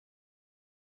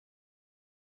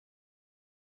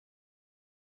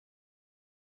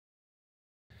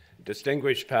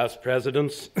Distinguished past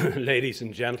presidents, ladies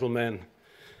and gentlemen,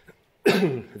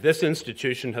 this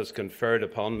institution has conferred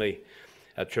upon me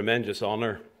a tremendous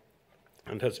honour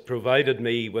and has provided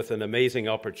me with an amazing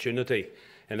opportunity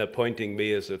in appointing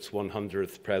me as its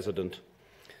 100th president,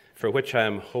 for which I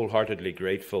am wholeheartedly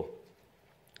grateful.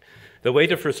 The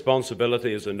weight of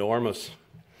responsibility is enormous,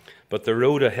 but the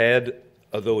road ahead,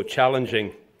 although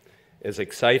challenging, is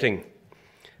exciting,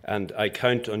 and I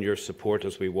count on your support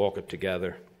as we walk it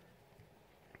together.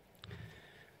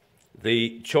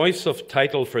 The choice of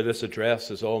title for this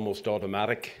address is almost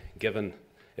automatic, given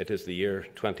it is the year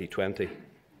 2020.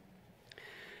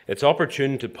 It's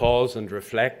opportune to pause and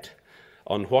reflect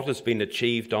on what has been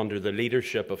achieved under the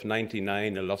leadership of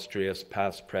 99 illustrious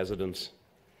past presidents.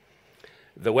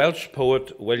 The Welsh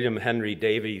poet William Henry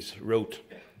Davies wrote,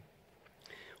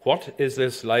 "What is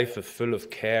this life full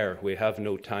of care? We have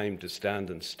no time to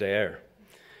stand and stare.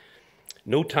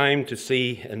 No time to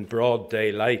see in broad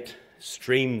daylight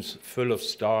streams full of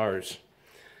stars,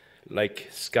 like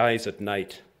skies at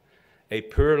night. A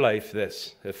poor life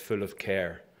this, if full of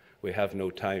care. We have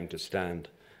no time to stand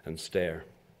and stare."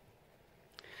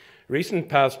 Recent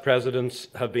past presidents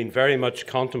have been very much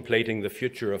contemplating the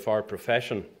future of our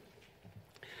profession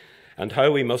and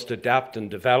how we must adapt and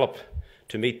develop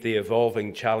to meet the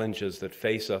evolving challenges that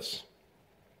face us.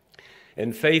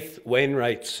 In Faith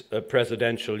Wainwright's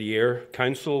presidential year,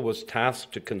 Council was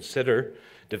tasked to consider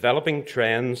developing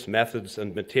trends, methods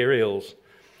and materials,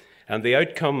 and the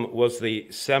outcome was the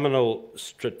seminal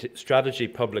strategy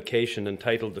publication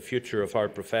entitled The Future of Our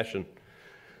Profession.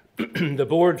 The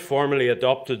board formally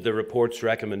adopted the report's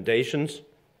recommendations,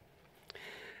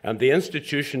 and the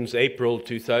institution's April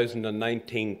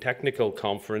 2019 technical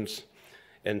conference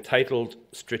entitled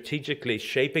Strategically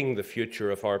Shaping the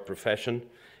Future of Our Profession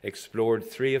explored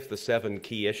 3 of the 7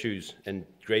 key issues in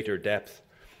greater depth.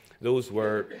 Those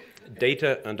were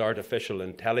data and artificial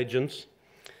intelligence,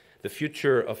 the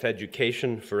future of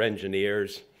education for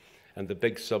engineers, and the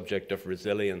big subject of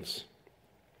resilience.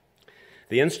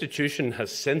 The institution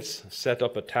has since set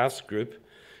up a task group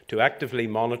to actively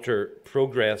monitor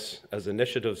progress as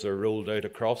initiatives are rolled out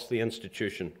across the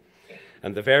institution,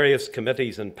 and the various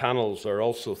committees and panels are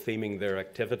also theming their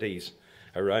activities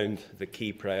around the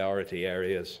key priority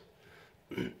areas.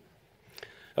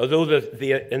 Although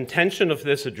the intention of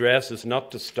this address is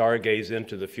not to stargaze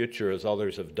into the future as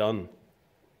others have done,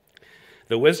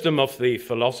 the wisdom of the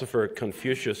philosopher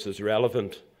Confucius is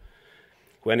relevant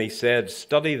when he said,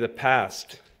 "Study the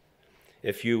past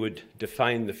if you would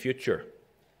define the future."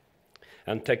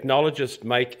 And technologist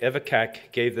Mike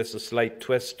Ivakak gave this a slight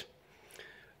twist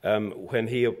when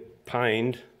he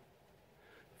opined,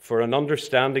 "For an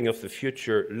understanding of the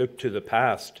future, look to the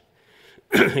past."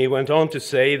 He went on to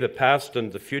say the past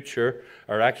and the future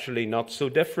are actually not so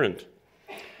different.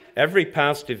 Every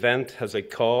past event has a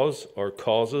cause or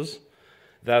causes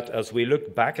that, as we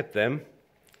look back at them,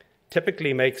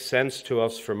 typically make sense to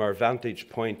us from our vantage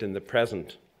point in the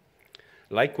present.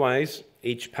 Likewise,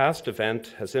 each past event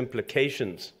has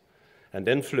implications and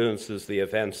influences the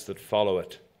events that follow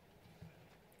it.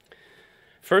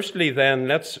 Firstly, then,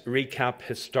 let's recap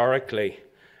historically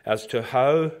as to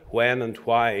how, when, and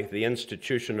why the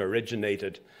institution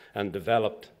originated and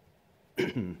developed.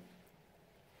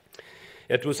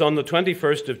 It was on the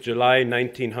 21st of July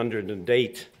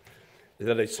 1908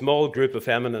 that a small group of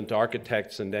eminent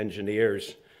architects and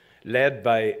engineers, led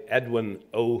by Edwin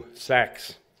O.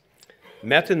 Sachs,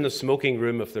 met in the smoking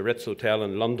room of the Ritz Hotel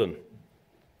in London.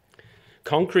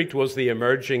 Concrete was the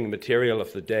emerging material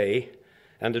of the day,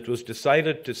 and it was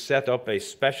decided to set up a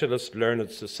specialist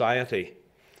learned society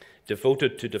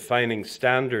devoted to defining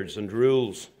standards and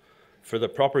rules for the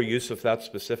proper use of that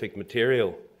specific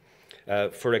material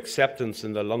for acceptance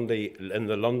in the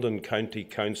London County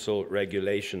Council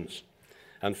regulations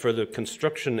and for the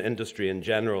construction industry in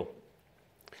general.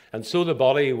 And so the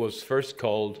body was first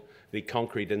called the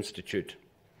Concrete Institute.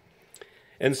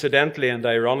 Incidentally and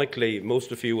ironically,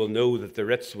 most of you will know that the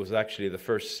Ritz was actually the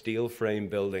first steel frame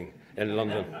building in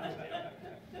London.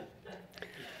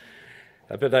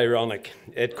 A bit ironic.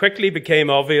 It quickly became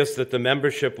obvious that the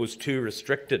membership was too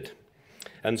restricted,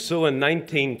 and so in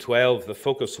 1912 the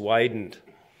focus widened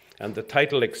and the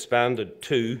title expanded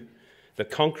to the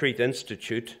Concrete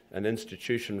Institute, an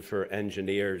institution for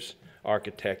engineers,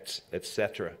 architects,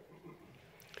 etc.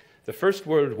 The First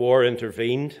World War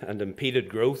intervened and impeded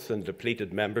growth and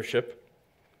depleted membership.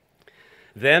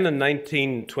 Then in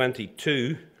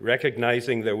 1922,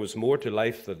 recognizing there was more to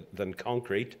life than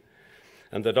concrete,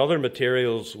 and that other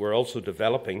materials were also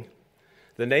developing,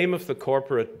 the name of the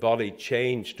corporate body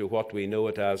changed to what we know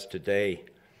it as today,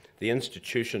 the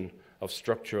Institution of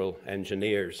Structural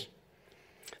Engineers.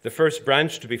 The first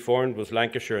branch to be formed was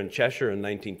Lancashire and Cheshire in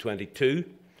 1922,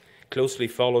 closely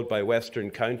followed by Western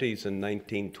counties in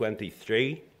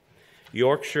 1923,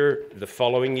 Yorkshire the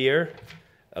following year,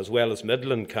 as well as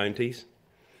Midland counties.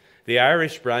 The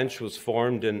Irish branch was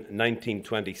formed in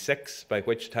 1926, by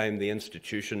which time the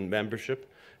institution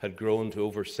membership had grown to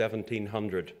over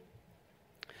 1,700.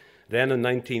 Then in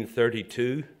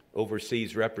 1932,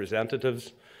 overseas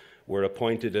representatives were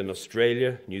appointed in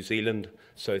Australia, New Zealand,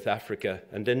 South Africa,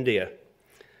 and India.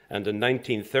 And in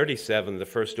 1937, the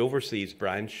first overseas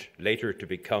branch, later to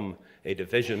become a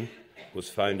division, was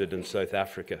founded in South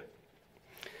Africa.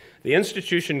 The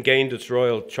institution gained its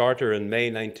royal charter in May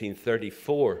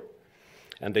 1934,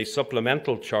 and a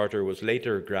supplemental charter was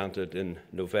later granted in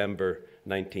November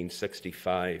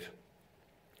 1965.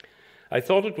 I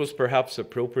thought it was perhaps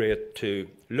appropriate to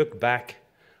look back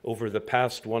over the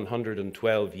past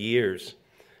 112 years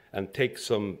and take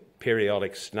some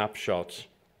periodic snapshots,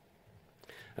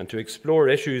 and to explore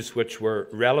issues which were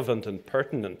relevant and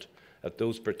pertinent at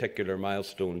those particular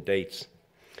milestone dates.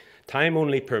 Time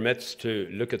only permits to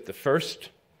look at the first,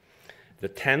 the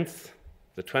 10th,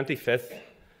 the 25th,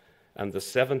 and the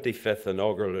 75th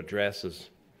inaugural addresses.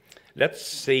 Let's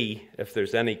see if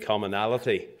there's any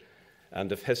commonality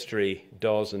and if history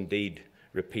does indeed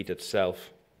repeat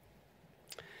itself.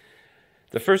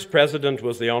 The first president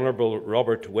was the Honourable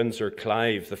Robert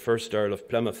Windsor-Clive, the first Earl of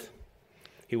Plymouth.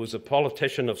 He was a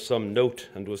politician of some note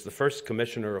and was the first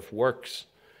Commissioner of Works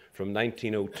from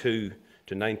 1902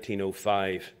 to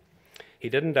 1905. He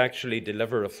didn't actually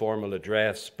deliver a formal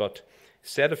address, but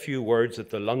said a few words at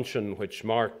the luncheon which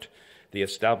marked the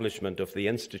establishment of the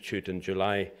Institute in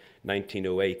July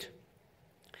 1908.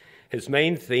 His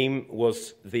main theme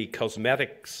was the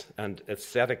cosmetics and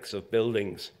aesthetics of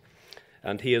buildings,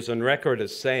 and he is on record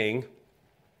as saying,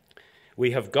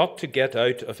 "We have got to get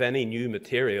out of any new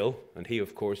material," and he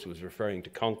of course was referring to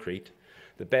concrete,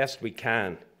 "the best we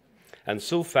can, and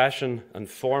so fashion and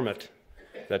form it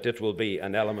that it will be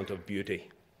an element of beauty."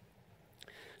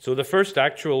 So the first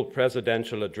actual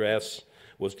presidential address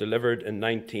was delivered in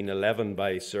 1911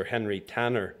 by Sir Henry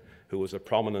Tanner, who was a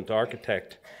prominent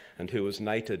architect and who was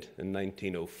knighted in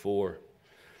 1904.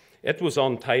 It was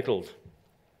untitled,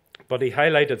 but he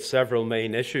highlighted several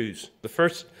main issues. The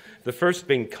first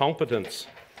being competence,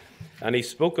 and he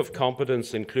spoke of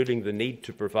competence including the need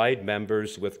to provide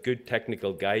members with good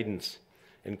technical guidance,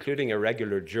 including a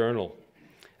regular journal,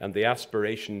 and the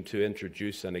aspiration to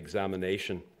introduce an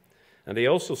examination. And he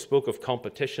also spoke of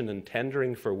competition and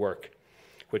tendering for work,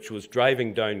 which was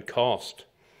driving down cost,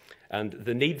 and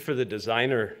the need for the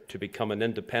designer to become an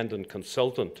independent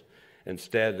consultant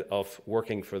instead of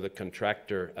working for the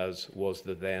contractor, as was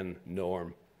the then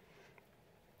norm.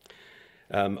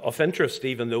 Of interest,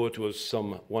 even though it was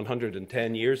some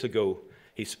 110 years ago,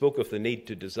 he spoke of the need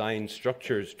to design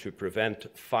structures to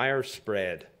prevent fire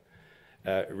spread,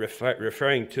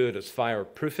 referring to it as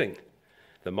fireproofing.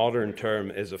 The modern term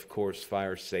is, of course,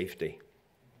 fire safety.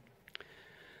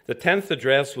 The 10th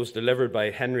address was delivered by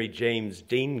Henry James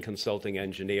Dean, consulting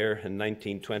engineer, in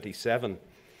 1927.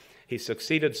 He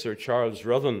succeeded Sir Charles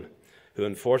Ruthven, who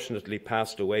unfortunately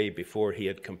passed away before he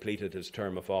had completed his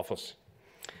term of office.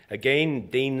 Again,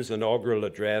 Dean's inaugural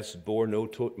address bore no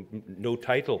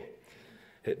title,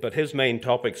 but his main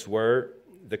topics were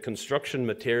the construction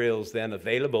materials then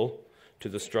available to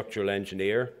the structural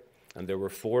engineer, and there were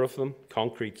 4 of them: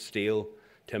 concrete, steel,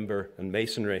 timber, and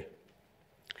masonry.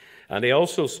 And he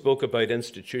also spoke about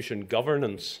institution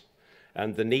governance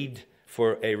and the need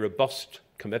for a robust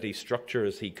committee structure,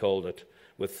 as he called it,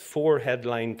 with 4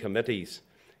 headline committees.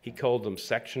 He called them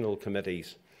sectional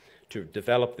committees, to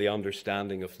develop the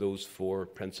understanding of those 4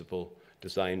 principal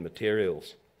design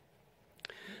materials.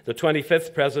 The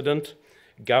 25th president,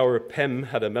 Gower Pym,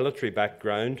 had a military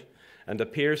background and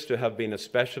appears to have been a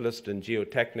specialist in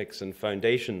geotechnics and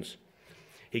foundations.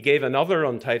 He gave another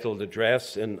untitled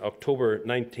address in October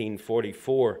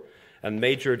 1944 and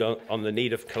majored on the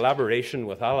need of collaboration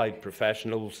with allied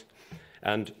professionals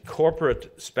and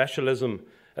corporate specialism,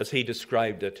 as he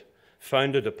described it,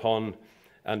 founded upon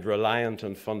and reliant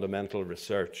on fundamental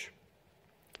research.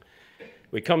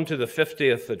 We come to the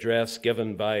 50th address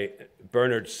given by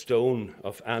Bernard Stone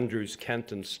of Andrews,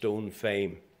 Kent and Stone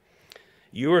fame.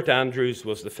 Ewart Andrews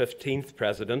was the 15th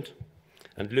president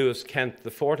and Lewis Kent the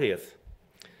 40th.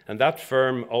 And that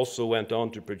firm also went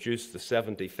on to produce the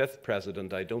 75th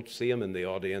president. I don't see him in the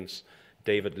audience,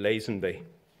 David Lazenby.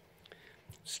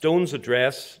 Stone's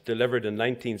address, delivered in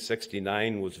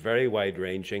 1969, was very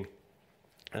wide-ranging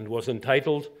and was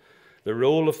entitled "The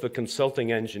Role of the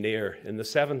Consulting Engineer in the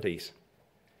 70s.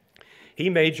 He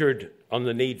majored on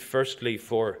the need, firstly,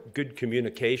 for good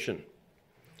communication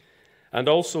and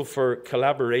also for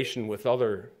collaboration with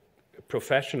other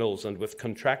professionals and with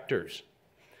contractors.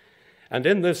 And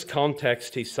in this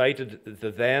context, he cited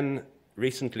the then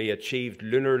recently achieved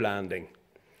lunar landing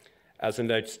as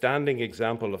an outstanding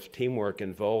example of teamwork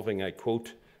involving, I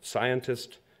quote,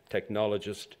 scientist,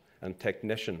 technologist, and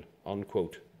technician,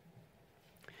 unquote.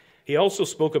 He also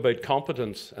spoke about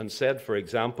competence and said, for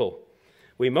example,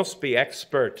 we must be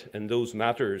expert in those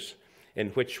matters in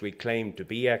which we claim to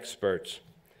be experts.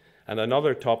 And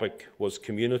another topic was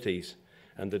communities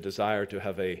and the desire to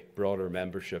have a broader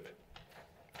membership.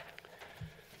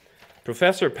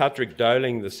 Professor Patrick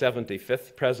Dowling, the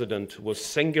 75th President, was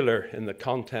singular in the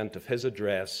content of his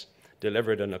address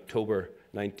delivered in October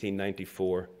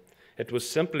 1994. It was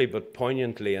simply but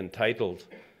poignantly entitled,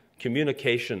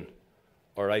 Communication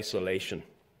or Isolation.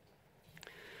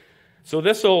 So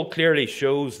this all clearly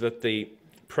shows that the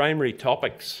primary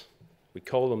topics, we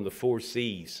call them the 4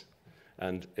 C's,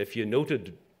 and if you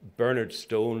noted, Bernard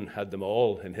Stone had them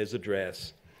all in his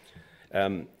address.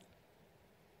 The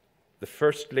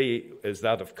firstly is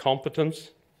that of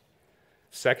competence,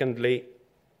 secondly,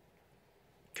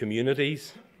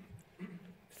 communities,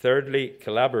 thirdly,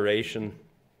 collaboration,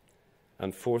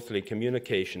 and fourthly,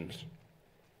 communications.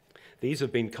 These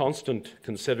have been constant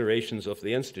considerations of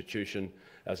the institution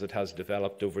as it has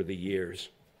developed over the years.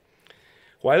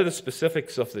 While the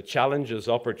specifics of the challenges,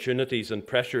 opportunities, and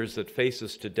pressures that face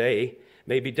us today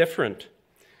may be different,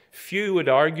 few would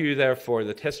argue, therefore,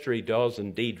 that history does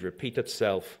indeed repeat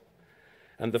itself.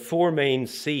 And the 4 main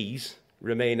C's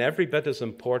remain every bit as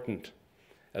important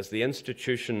as the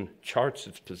institution charts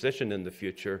its position in the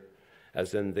future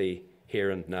as in the here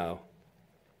and now.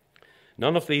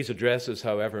 None of these addresses,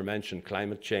 however, mention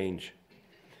climate change,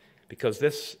 because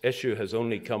this issue has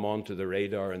only come onto the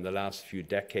radar in the last few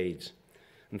decades.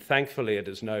 And thankfully, it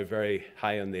is now very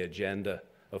high on the agenda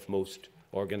of most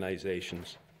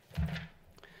organizations.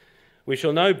 We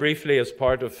shall now briefly, as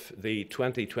part of the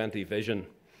 2020 vision,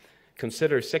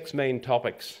 consider 6 main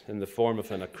topics in the form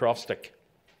of an acrostic.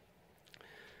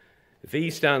 V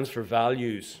stands for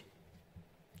values.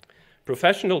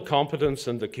 Professional competence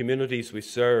and the communities we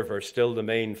serve are still the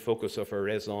main focus of our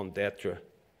raison d'etre.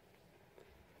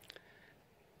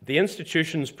 The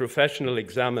institution's professional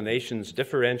examinations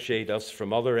differentiate us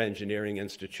from other engineering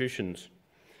institutions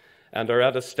and are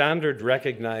at a standard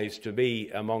recognized to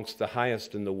be amongst the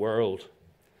highest in the world.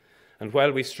 And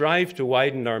while we strive to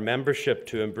widen our membership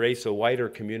to embrace a wider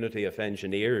community of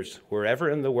engineers wherever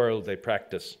in the world they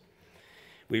practice,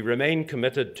 we remain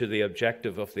committed to the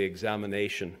objective of the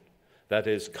examination, that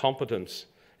is, competence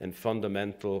in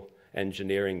fundamental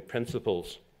engineering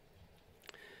principles.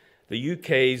 The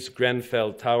UK's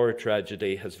Grenfell Tower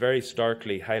tragedy has very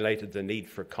starkly highlighted the need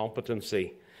for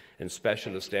competency in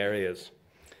specialist areas,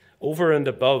 over and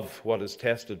above what is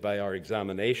tested by our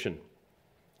examination.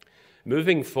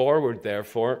 Moving forward,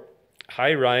 therefore,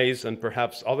 high-rise and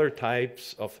perhaps other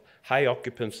types of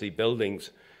high-occupancy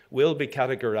buildings will be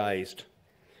categorized,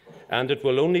 and it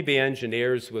will only be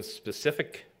engineers with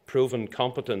specific proven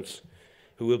competence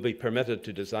who will be permitted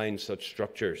to design such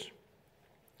structures.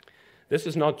 This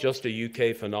is not just a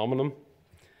UK phenomenon,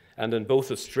 and in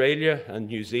both Australia and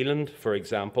New Zealand, for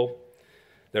example,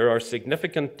 there are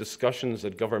significant discussions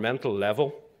at governmental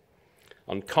level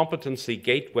on competency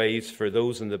gateways for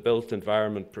those in the built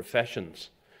environment professions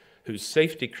whose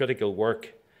safety-critical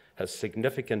work has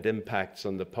significant impacts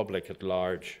on the public at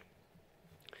large.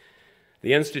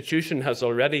 The institution has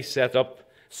already set up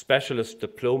specialist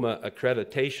diploma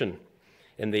accreditation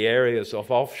in the areas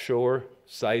of offshore,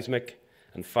 seismic,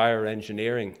 and fire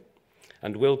engineering,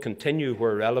 and will continue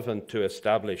where relevant to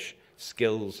establish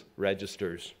skills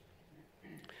registers.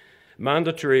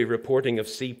 Mandatory reporting of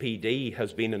CPD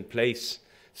has been in place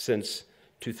since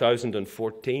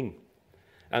 2014,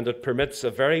 and it permits a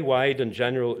very wide and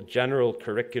general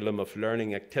curriculum of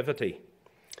learning activity.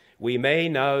 We may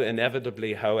now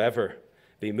inevitably, however,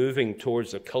 be moving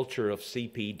towards a culture of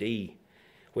CPD,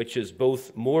 which is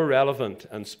both more relevant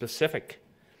and specific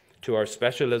to our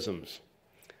specialisms.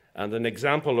 And an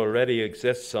example already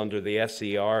exists under the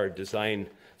SER Design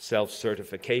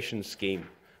Self-Certification Scheme,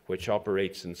 which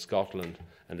operates in Scotland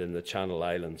and in the Channel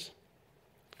Islands.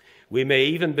 We may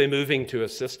even be moving to a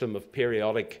system of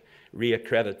periodic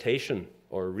reaccreditation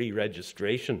or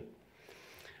re-registration,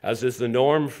 as is the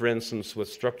norm, for instance, with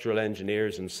structural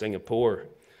engineers in Singapore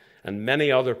and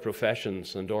many other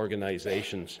professions and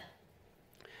organizations.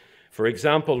 For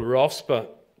example, ROSPA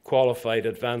qualified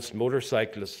advanced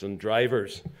motorcyclists and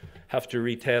drivers have to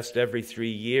retest every 3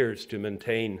 years to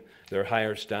maintain their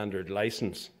higher standard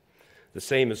license. The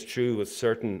same is true with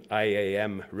certain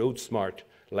IAM RoadSmart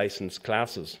license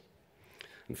classes.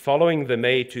 And following the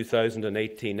May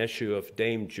 2018 issue of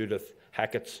Dame Judith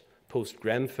Hackett's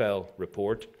post-Grenfell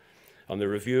report on the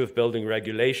review of building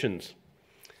regulations,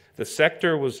 the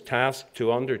sector was tasked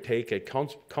to undertake a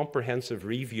comprehensive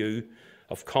review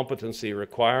of competency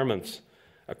requirements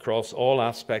across all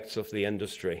aspects of the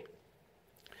industry.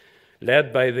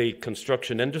 Led by the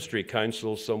Construction Industry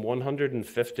Council, some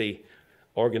 150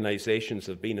 organisations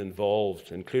have been involved,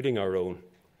 including our own,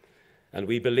 and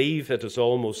we believe it is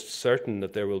almost certain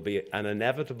that there will be an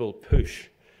inevitable push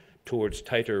towards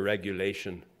tighter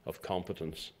regulation of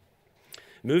competence.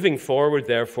 Moving forward,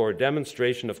 therefore,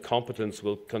 demonstration of competence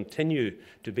will continue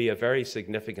to be a very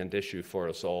significant issue for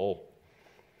us all.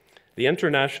 The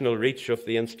international reach of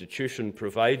the institution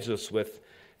provides us with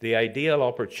the ideal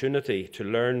opportunity to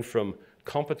learn from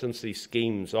competency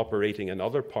schemes operating in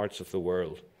other parts of the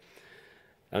world.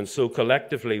 And so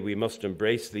collectively we must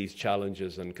embrace these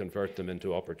challenges and convert them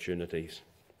into opportunities.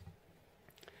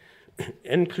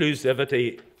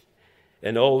 Inclusivity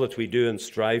in all that we do and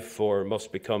strive for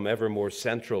must become ever more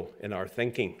central in our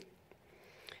thinking.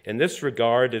 In this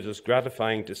regard, it is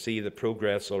gratifying to see the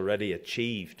progress already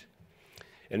achieved.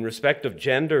 In respect of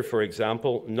gender, for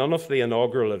example, none of the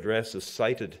inaugural addresses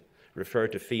cited refer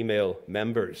to female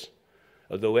members,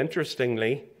 although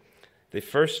interestingly, the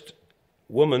first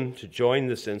woman to join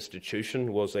this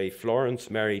institution was a Florence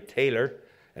Mary Taylor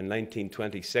in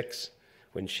 1926,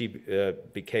 when she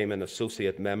became an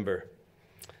associate member.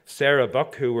 Sarah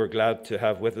Buck, who we're glad to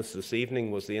have with us this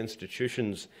evening, was the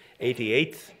institution's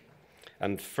 88th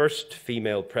and first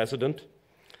female president,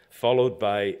 followed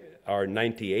by our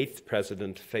 98th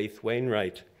president, Faith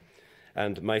Wainwright,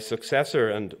 and my successor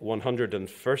and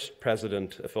 101st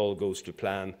president, if all goes to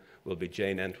plan, will be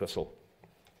Jane Entwistle.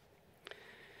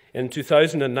 In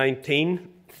 2019,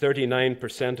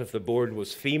 39% of the board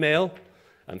was female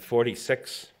and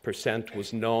 46%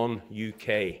 was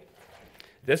non-UK.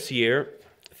 This year,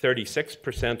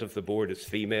 36% of the board is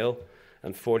female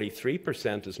and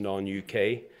 43% is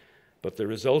non-UK, but the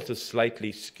result is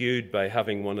slightly skewed by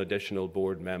having one additional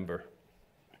board member.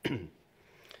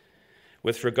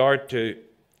 With regard to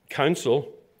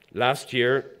council, last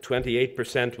year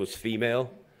 28% was female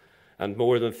and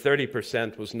more than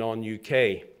 30% was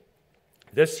non-UK.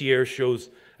 This year shows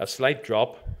a slight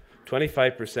drop.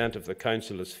 25% of the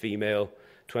council is female,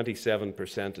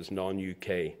 27% is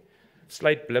non-UK.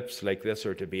 Slight blips like this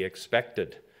are to be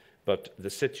expected, but the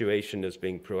situation is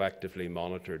being proactively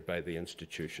monitored by the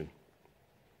institution.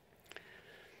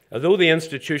 Although the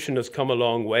institution has come a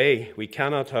long way, we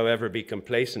cannot, however, be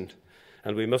complacent,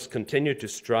 and we must continue to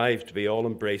strive to be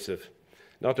all-embracive.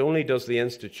 Not only does the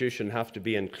institution have to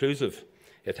be inclusive,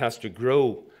 it has to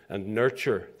grow and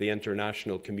nurture the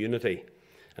international community,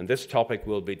 and this topic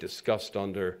will be discussed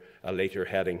under a later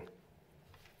heading.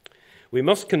 We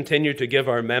must continue to give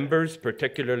our members,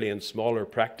 particularly in smaller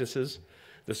practices,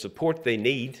 the support they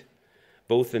need,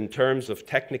 both in terms of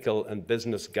technical and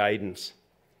business guidance.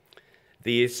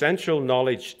 The Essential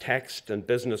Knowledge Text and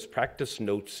Business Practice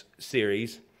Notes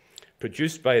series,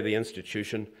 produced by the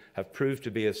institution, have proved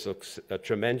to be a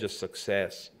tremendous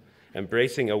success,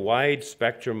 embracing a wide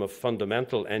spectrum of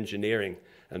fundamental engineering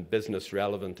and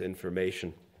business-relevant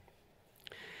information.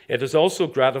 It is also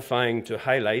gratifying to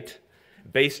highlight,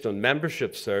 based on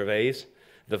membership surveys,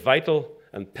 the vital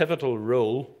and pivotal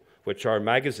role which our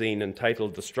magazine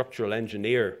entitled The Structural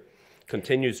Engineer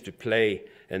continues to play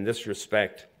in this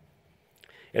respect.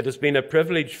 It has been a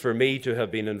privilege for me to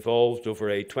have been involved over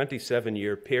a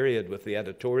 27-year period with the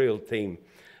editorial team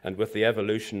and with the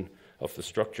evolution of The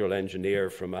Structural Engineer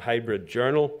from a hybrid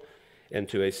journal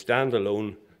into a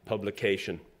standalone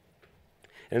publication.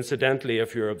 Incidentally,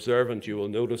 if you're observant, you will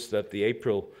notice that the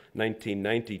April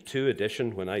 1992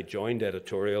 edition, when I joined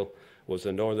editorial, was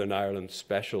a Northern Ireland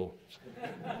special.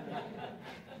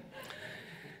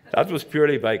 That was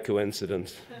purely by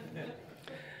coincidence.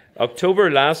 October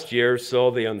last year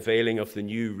saw the unveiling of the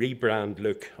new rebrand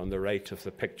look on the right of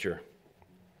the picture.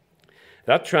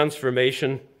 That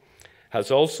transformation has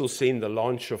also seen the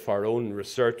launch of our own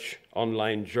research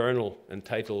online journal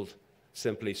entitled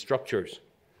simply Structures.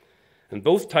 And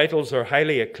both titles are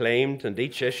highly acclaimed, and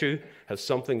each issue has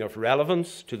something of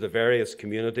relevance to the various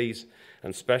communities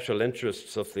and special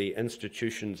interests of the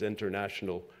institution's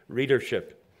international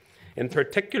readership. In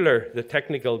particular, the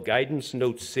Technical Guidance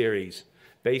Notes series,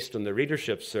 based on the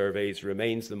readership surveys,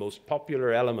 remains the most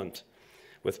popular element,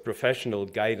 with professional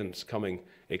guidance coming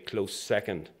a close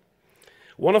second.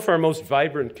 One of our most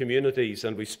vibrant communities,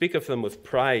 and we speak of them with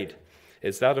pride,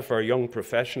 is that of our young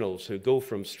professionals who go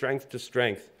from strength to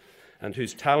strength and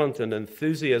whose talent and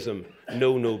enthusiasm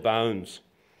know no bounds.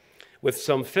 With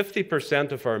some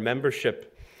 50% of our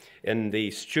membership in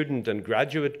the student and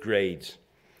graduate grades.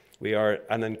 We are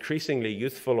an increasingly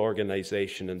youthful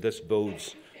organisation, and this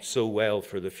bodes so well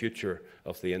for the future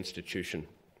of the institution.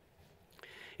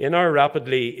 In our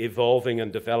rapidly evolving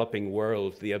and developing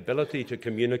world, the ability to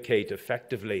communicate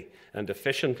effectively and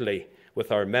efficiently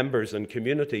with our members and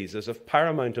communities is of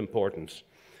paramount importance.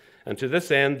 And to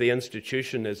this end, the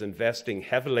institution is investing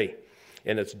heavily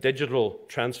in its digital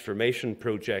transformation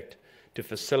project to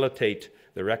facilitate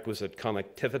the requisite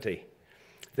connectivity.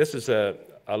 This is a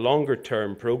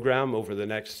longer-term program over the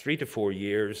next 3 to 4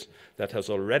 years that has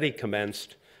already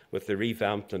commenced with the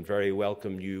revamped and very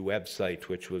welcome new website,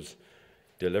 which was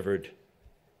delivered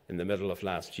in the middle of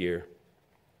last year.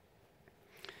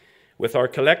 With our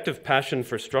collective passion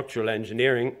for structural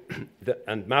engineering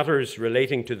and matters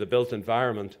relating to the built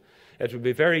environment, it would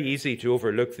be very easy to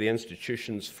overlook the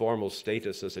institution's formal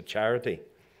status as a charity.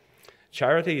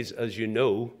 Charities, as you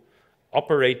know,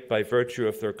 operate by virtue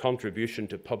of their contribution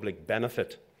to public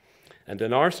benefit. And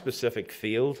in our specific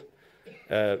field,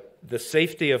 the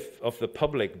safety of the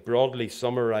public broadly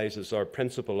summarizes our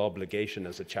principal obligation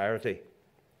as a charity.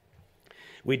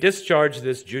 We discharge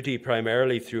this duty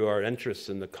primarily through our interests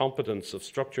in the competence of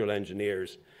structural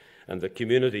engineers and the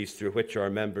communities through which our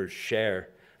members share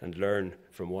and learn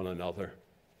from one another.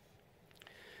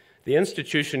 The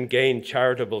institution gained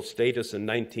charitable status in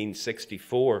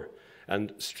 1964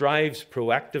 and strives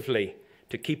proactively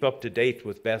to keep up to date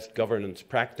with best governance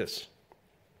practice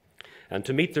and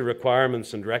to meet the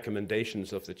requirements and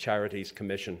recommendations of the Charities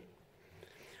Commission.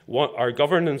 Our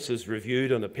governance is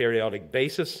reviewed on a periodic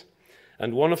basis,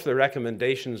 and one of the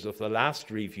recommendations of the last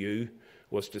review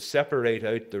was to separate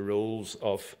out the roles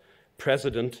of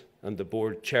President and the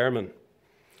Board Chairman.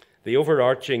 The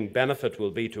overarching benefit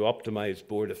will be to optimize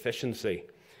board efficiency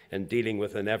in dealing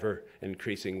with an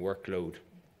ever-increasing workload.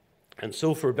 And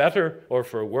so, for better or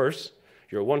for worse,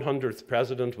 your 100th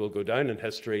president will go down in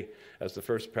history as the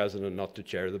first president not to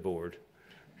chair the board.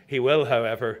 He will,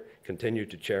 however, continue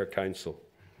to chair council.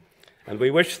 And we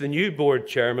wish the new board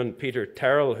chairman, Peter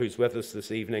Terrell, who's with us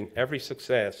this evening, every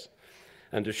success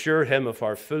and assure him of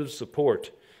our full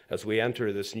support as we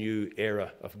enter this new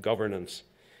era of governance.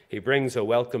 He brings a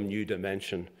welcome new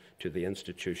dimension to the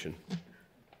institution.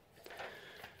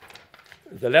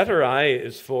 The letter I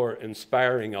is for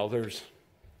inspiring others.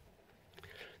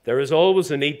 There is always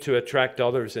a need to attract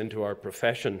others into our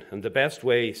profession, and the best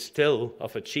way still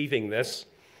of achieving this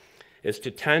is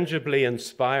to tangibly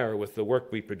inspire with the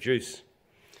work we produce.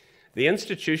 The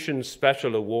institution's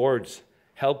special awards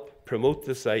help promote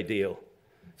this ideal,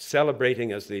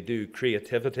 celebrating as they do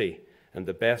creativity and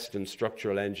the best in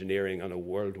structural engineering on a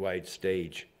worldwide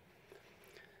stage.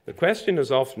 The question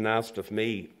is often asked of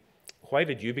me, why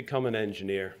did you become an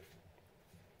engineer?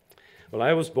 Well,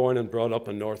 I was born and brought up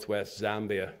in northwest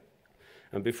Zambia,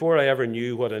 and before I ever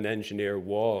knew what an engineer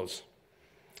was,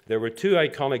 there were two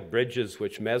iconic bridges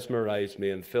which mesmerized me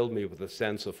and filled me with a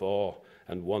sense of awe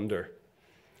and wonder.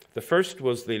 The first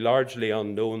was the largely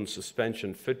unknown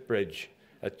suspension footbridge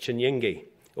at Chinyingi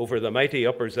over the mighty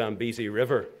upper Zambezi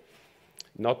River,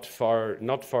 not far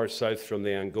south from the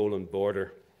Angolan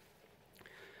border.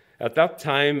 At that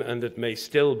time, and it may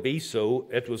still be so,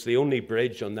 it was the only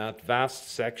bridge on that vast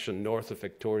section north of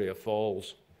Victoria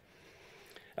Falls.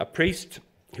 A priest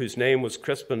whose name was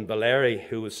Crispin Baleri,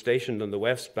 who was stationed on the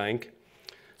West Bank,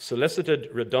 solicited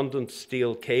redundant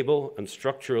steel cable and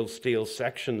structural steel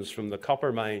sections from the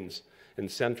copper mines in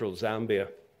central Zambia.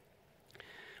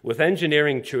 With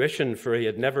engineering tuition, for he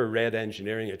had never read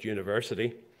engineering at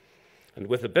university, and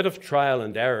with a bit of trial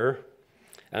and error,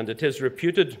 and it is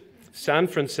reputed San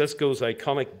Francisco's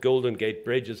iconic Golden Gate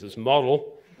Bridge as his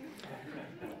model,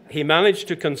 he managed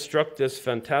to construct this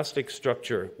fantastic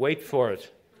structure, wait for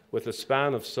it, with a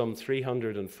span of some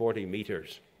 340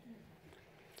 meters.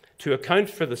 To account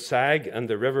for the sag and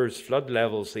the river's flood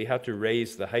levels, he had to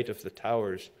raise the height of the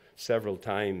towers several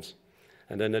times.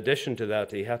 And in addition to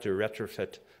that, he had to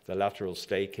retrofit the lateral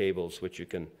stay cables, which you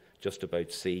can just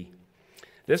about see.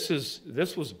 This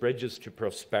was bridges to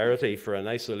prosperity for an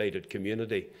isolated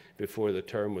community before the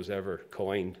term was ever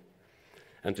coined.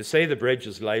 And to say the bridge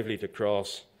is lively to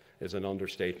cross is an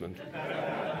understatement.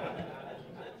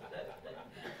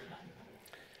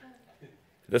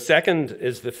 The second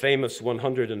is the famous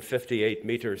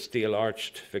 158-meter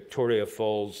steel-arched Victoria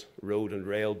Falls Road and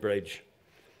Rail Bridge.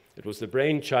 It was the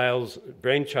brainchild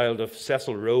of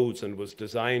Cecil Rhodes and was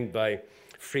designed by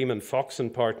Freeman Fox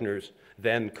and Partners,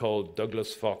 then called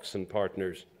Douglas Fox and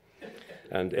Partners.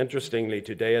 And interestingly,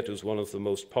 today it is one of the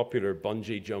most popular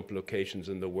bungee jump locations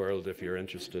in the world, if you're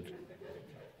interested.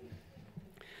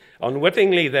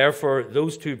 Unwittingly, therefore,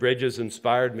 those two bridges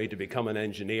inspired me to become an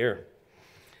engineer.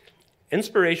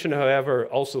 Inspiration, however,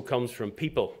 also comes from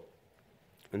people.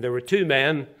 And there were two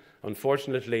men,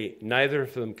 unfortunately, neither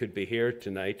of them could be here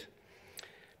tonight.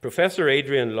 Professor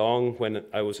Adrian Long, when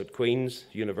I was at Queen's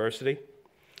University,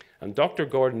 and Dr.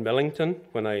 Gordon Millington,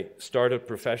 when I started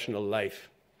professional life.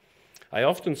 I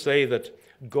often say that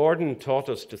Gordon taught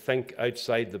us to think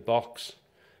outside the box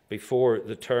before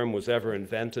the term was ever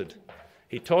invented.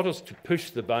 He taught us to push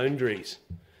the boundaries,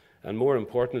 and more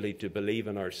importantly, to believe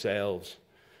in ourselves.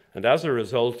 And as a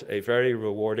result, a very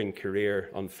rewarding career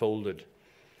unfolded,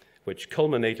 which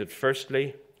culminated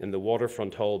firstly in the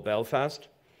Waterfront Hall, Belfast,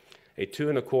 a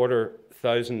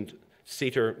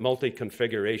 2,250-seater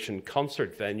multi-configuration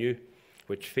concert venue,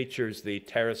 which features the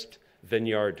terraced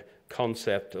vineyard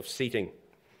concept of seating.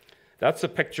 That's a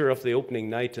picture of the opening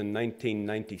night in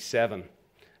 1997,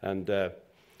 and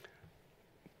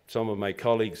some of my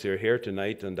colleagues are here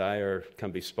tonight, and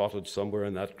can be spotted somewhere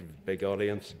in that big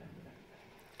audience.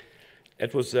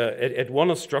 It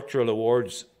won a Structural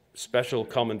Awards special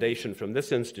commendation from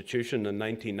this institution in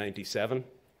 1997.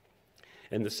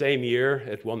 In the same year,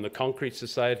 it won the Concrete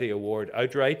Society Award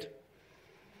outright.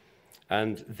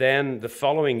 And then the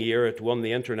following year, it won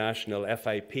the International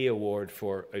FIP Award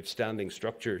for Outstanding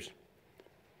Structures.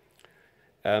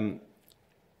 The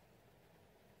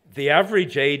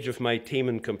average age of my team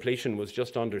in completion was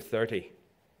just under 30.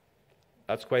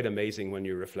 That's quite amazing when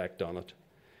you reflect on it.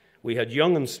 We had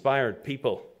young, inspired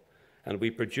people, and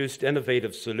we produced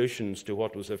innovative solutions to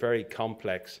what was a very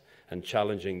complex and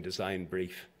challenging design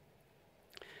brief.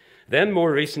 Then,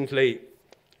 more recently,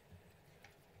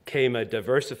 came a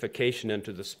diversification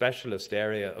into the specialist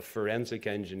area of forensic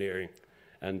engineering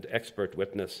and expert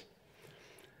witness.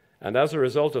 And as a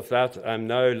result of that, I'm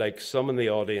now, like some in the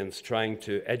audience, trying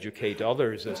to educate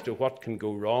others as to what can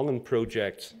go wrong in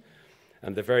projects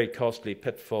and the very costly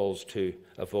pitfalls to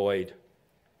avoid.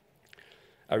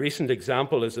 A recent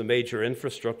example is a major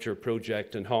infrastructure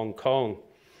project in Hong Kong,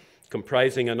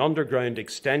 comprising an underground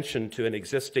extension to an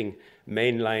existing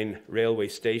mainline railway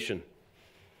station.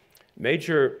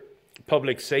 Major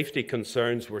public safety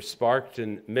concerns were sparked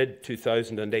in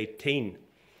mid-2018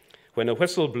 when a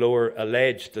whistleblower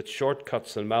alleged that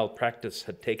shortcuts and malpractice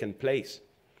had taken place.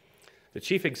 The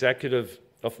chief executive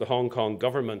of the Hong Kong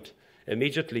government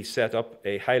immediately set up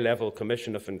a high-level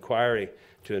commission of inquiry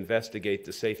to investigate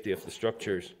the safety of the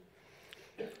structures.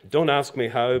 Don't ask me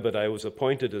how, but I was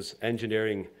appointed as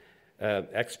engineering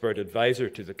expert advisor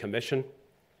to the commission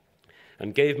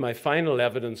and gave my final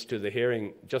evidence to the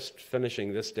hearing just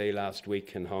finishing this day last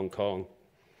week in Hong Kong.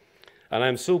 And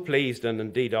I'm so pleased and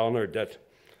indeed honoured that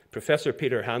Professor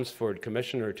Peter Hansford,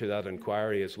 Commissioner to that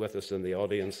inquiry, is with us in the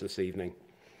audience this evening.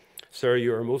 Sir,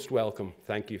 you are most welcome.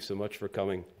 Thank you so much for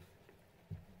coming.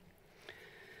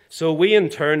 So we in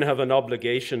turn have an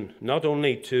obligation not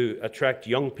only to attract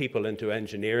young people into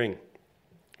engineering,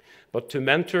 but to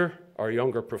mentor our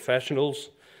younger professionals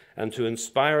and to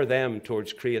inspire them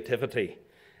towards creativity,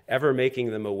 ever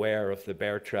making them aware of the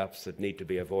bear traps that need to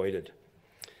be avoided.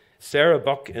 Sarah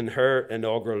Buck, in her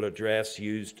inaugural address,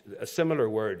 used a similar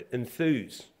word,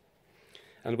 enthuse.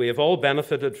 And we have all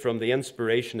benefited from the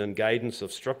inspiration and guidance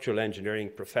of structural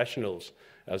engineering professionals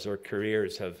as our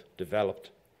careers have developed.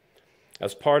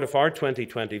 As part of our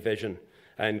 2020 vision,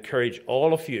 I encourage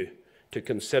all of you to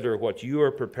consider what you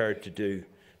are prepared to do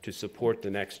to support the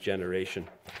next generation.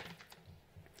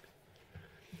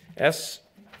 S,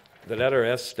 the letter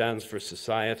S, stands for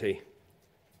society.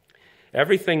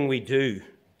 Everything we do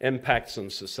impacts on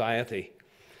society,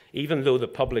 even though the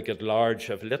public at large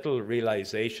have little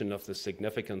realization of the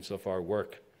significance of our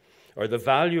work or the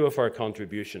value of our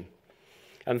contribution.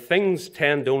 And things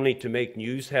tend only to make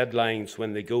news headlines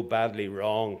when they go badly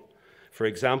wrong. For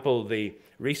example, the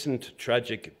recent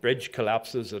tragic bridge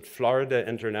collapses at Florida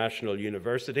International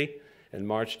University in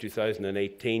March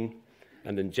 2018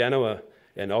 and in Genoa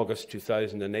in August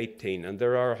 2018, and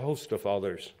there are a host of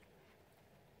others.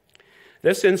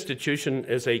 This institution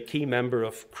is a key member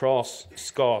of CROSS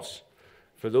SCOSS.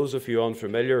 For those of you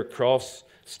unfamiliar, CROSS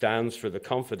stands for the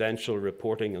Confidential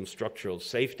Reporting on Structural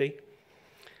Safety,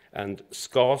 and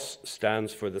SCOSS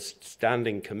stands for the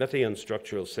Standing Committee on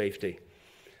Structural Safety.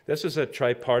 This is a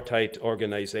tripartite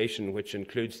organisation which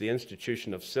includes the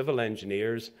Institution of Civil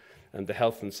Engineers and the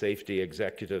Health and Safety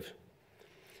Executive.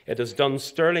 It has done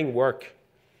sterling work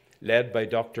led by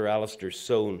Dr. Alistair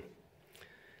Soane.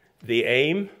 The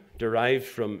aim, derived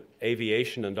from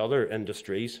aviation and other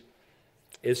industries,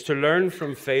 is to learn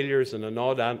from failures in a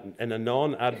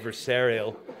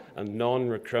non-adversarial and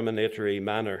non-recriminatory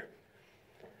manner,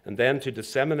 and then to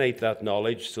disseminate that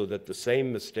knowledge so that the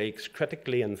same mistakes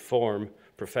critically inform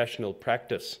professional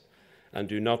practice and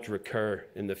do not recur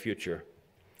in the future.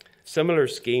 Similar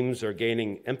schemes are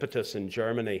gaining impetus in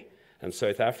Germany and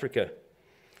South Africa.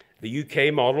 The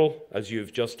UK model, as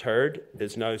you've just heard,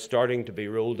 is now starting to be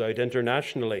rolled out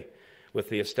internationally with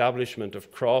the establishment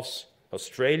of Cross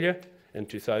Australia in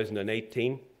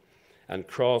 2018 and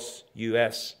Cross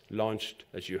US, launched,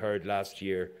 as you heard, last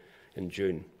year in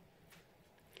June.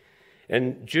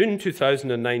 In June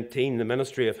 2019, the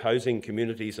Ministry of Housing,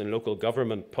 Communities and Local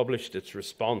Government published its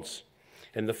response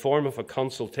in the form of a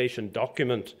consultation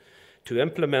document to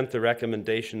implement the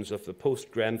recommendations of the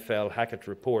post-Grenfell Hackett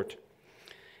report.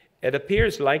 It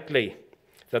appears likely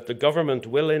that the government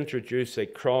will introduce a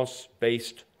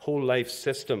cross-based whole-life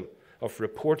system of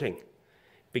reporting,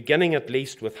 beginning at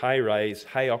least with high-rise,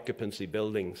 high-occupancy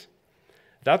buildings.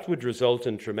 That would result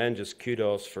in tremendous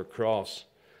kudos for Cross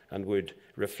and would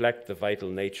reflect the vital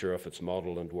nature of its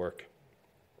model and work.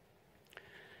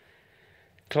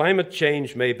 Climate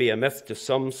change may be a myth to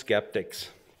some skeptics,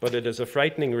 but it is a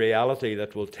frightening reality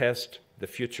that will test the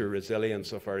future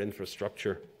resilience of our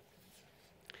infrastructure.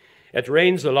 It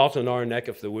rains a lot in our neck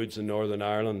of the woods in Northern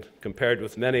Ireland, compared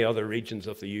with many other regions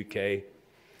of the UK.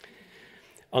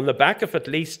 On the back of at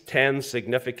least 10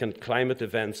 significant climate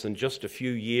events in just a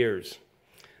few years,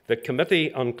 the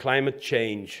Committee on Climate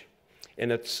Change,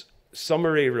 in its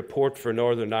summary report for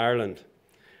Northern Ireland,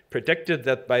 predicted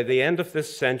that by the end of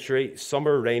this century,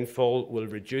 summer rainfall will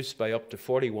reduce by up to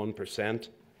 41%,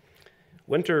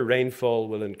 winter rainfall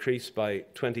will increase by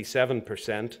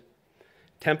 27%,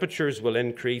 temperatures will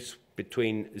increase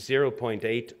between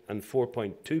 0.8 and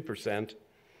 4.2%.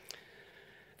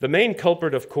 The main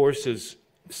culprit, of course, is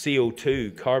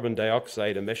CO2, carbon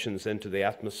dioxide emissions into the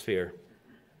atmosphere.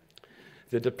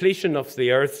 The depletion of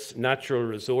the Earth's natural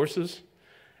resources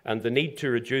and the need to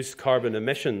reduce carbon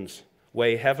emissions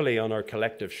weigh heavily on our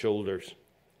collective shoulders.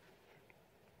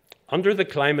 Under the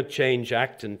Climate Change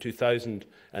Act in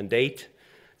 2008,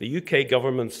 the UK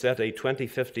government set a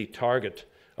 2050 target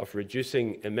of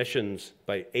reducing emissions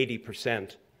by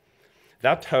 80%.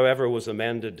 That, however, was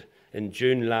amended in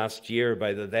June last year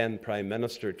by the then Prime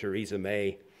Minister, Theresa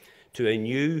May, to a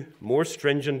new, more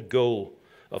stringent goal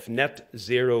of net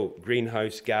zero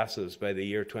greenhouse gases by the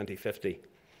year 2050.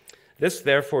 This,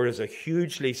 therefore, is a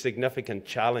hugely significant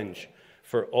challenge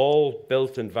for all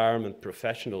built environment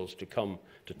professionals to come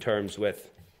to terms with.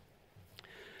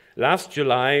 Last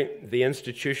July, the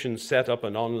institution set up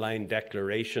an online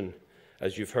declaration,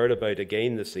 as you've heard about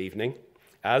again this evening,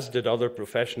 as did other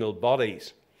professional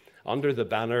bodies, under the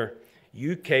banner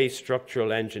UK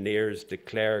Structural Engineers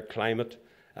Declare Climate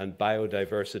and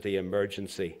Biodiversity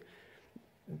Emergency.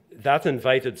 That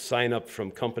invited sign-up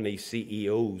from company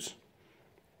CEOs.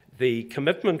 The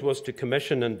commitment was to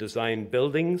commission and design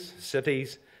buildings,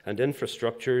 cities, and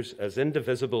infrastructures as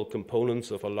indivisible components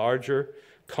of a larger,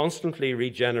 constantly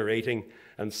regenerating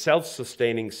and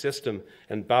self-sustaining system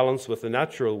in balance with the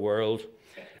natural world,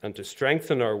 and to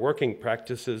strengthen our working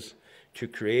practices to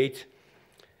create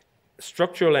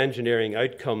structural engineering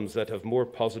outcomes that have more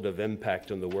positive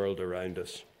impact on the world around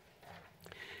us.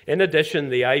 In addition,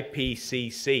 the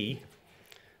IPCC,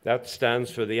 that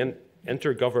stands for the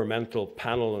Intergovernmental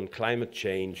Panel on Climate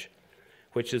Change,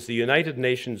 which is the United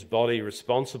Nations body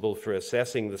responsible for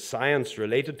assessing the science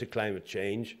related to climate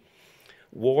change,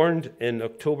 warned in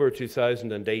October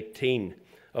 2018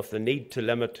 of the need to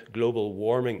limit global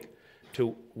warming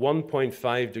to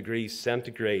 1.5 degrees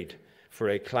centigrade for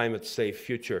a climate-safe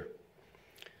future.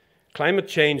 Climate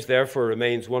change, therefore,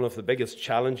 remains one of the biggest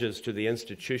challenges to the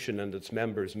institution and its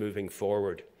members moving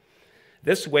forward.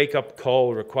 This wake-up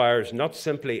call requires not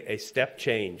simply a step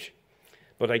change,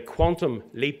 but a quantum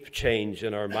leap change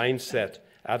in our mindset,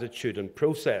 attitude, and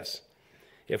process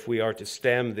if we are to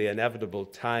stem the inevitable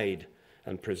tide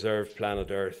and preserve planet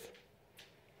Earth.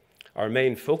 Our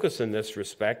main focus in this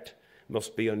respect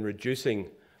must be on reducing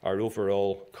our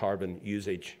overall carbon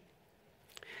usage.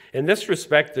 In this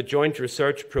respect, the joint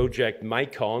research project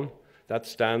MICON, that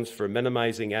stands for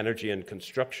Minimising Energy in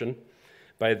Construction,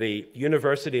 by the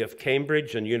University of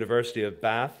Cambridge and University of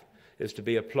Bath, is to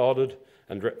be applauded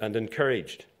and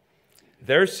encouraged.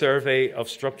 Their survey of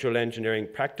structural engineering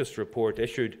practice report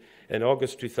issued in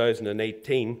August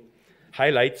 2018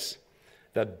 highlights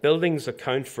that buildings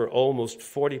account for almost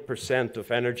 40%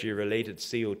 of energy-related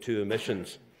CO2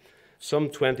 emissions, some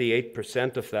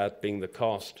 28% of that being the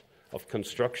cost of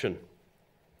construction.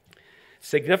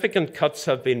 Significant cuts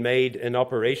have been made in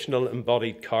operational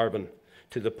embodied carbon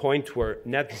to the point where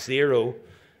net zero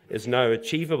is now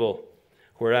achievable,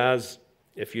 whereas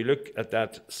if you look at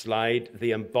that slide,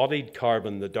 the embodied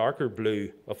carbon, the darker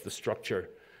blue of the structure,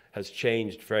 has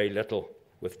changed very little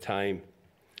with time.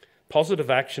 Positive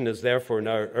action is therefore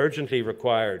now urgently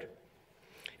required.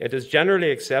 It is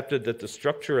generally accepted that the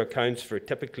structure accounts for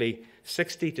typically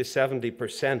 60 to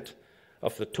 70%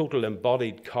 of the total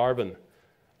embodied carbon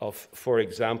of, for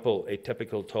example, a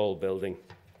typical tall building.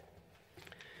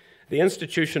 The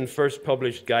institution first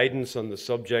published guidance on the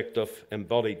subject of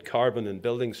embodied carbon in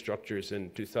building structures in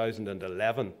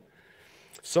 2011.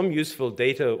 Some useful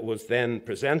data was then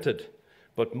presented,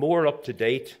 but more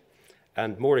up-to-date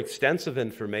and more extensive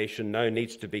information now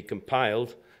needs to be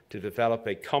compiled to develop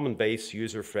a common base,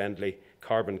 user-friendly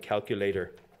carbon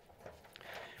calculator.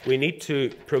 We need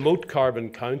to promote carbon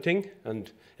counting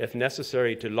and, if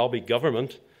necessary, to lobby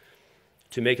government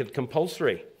to make it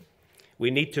compulsory.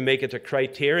 We need to make it a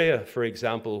criteria, for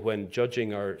example, when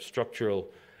judging our structural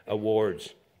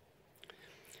awards.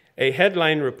 A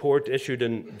headline report issued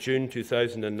in June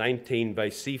 2019 by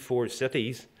C4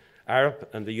 Cities, Arup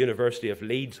and the University of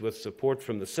Leeds with support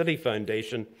from the City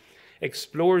Foundation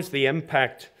explores the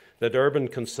impact that urban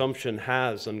consumption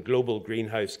has on global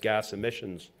greenhouse gas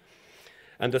emissions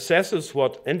and assesses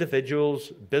what individuals,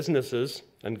 businesses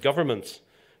and governments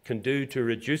can do to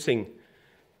reducing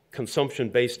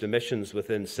consumption-based emissions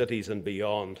within cities and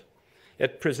beyond.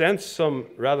 It presents some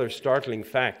rather startling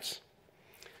facts.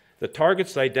 The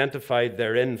targets identified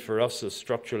therein for us as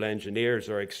structural engineers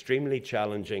are extremely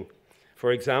challenging.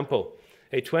 For example,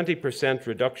 a 20%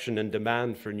 reduction in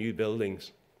demand for new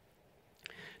buildings,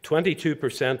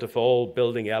 22% of all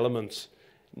building elements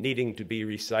needing to be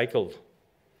recycled,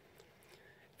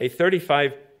 a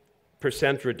 35%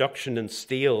 reduction in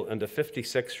steel and a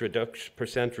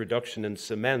 56% reduction in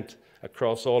cement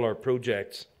across all our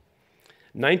projects,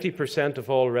 90% of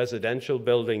all residential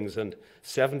buildings and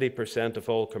 70% of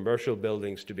all commercial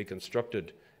buildings to be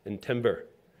constructed in timber,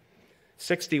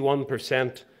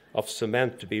 61% of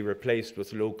cement to be replaced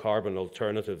with low-carbon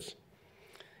alternatives.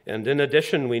 And in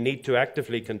addition, we need to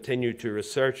actively continue to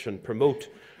research and promote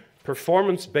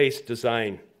performance-based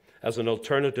design as an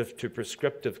alternative to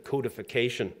prescriptive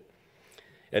codification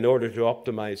in order to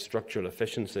optimize structural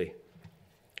efficiency.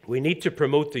 We need to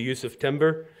promote the use of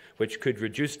timber, which could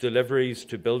reduce deliveries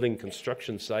to building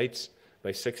construction sites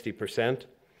by 60%.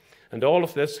 And all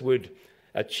of this would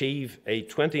achieve a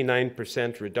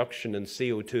 29% reduction in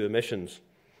CO2 emissions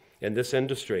in this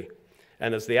industry,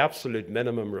 and is the absolute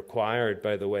minimum required,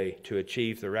 by the way, to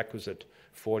achieve the requisite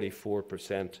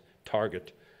 44%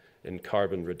 target in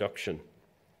carbon reduction.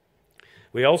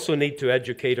 We also need to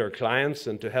educate our clients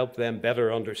and to help them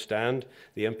better understand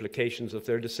the implications of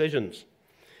their decisions.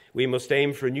 We must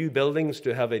aim for new buildings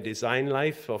to have a design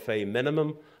life of a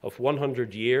minimum of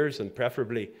 100 years and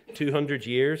preferably 200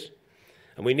 years.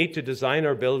 And we need to design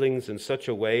our buildings in such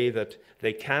a way that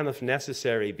they can, if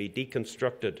necessary, be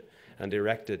deconstructed and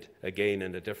erected again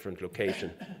in a different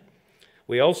location.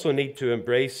 We also need to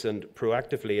embrace and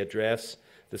proactively address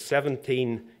the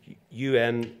 17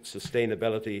 UN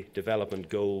Sustainability Development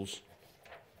Goals.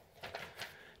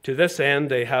 To this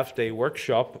end, a half-day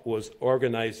workshop was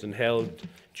organised and held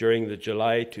during the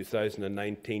July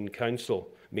 2019 Council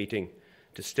meeting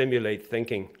to stimulate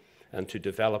thinking and to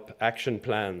develop action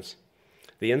plans.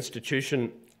 The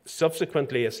institution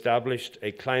subsequently established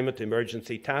a climate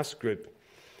emergency task group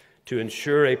to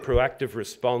ensure a proactive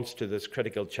response to this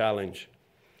critical challenge.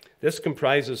 This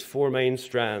comprises 4 main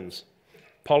strands: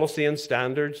 policy and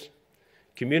standards,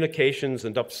 communications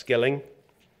and upskilling,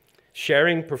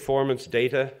 sharing performance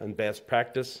data and best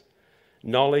practice,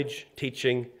 knowledge,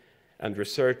 teaching, and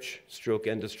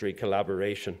research/industry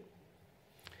collaboration.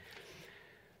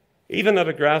 Even at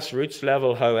a grassroots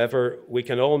level, however, we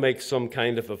can all make some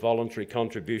kind of a voluntary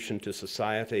contribution to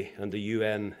society and the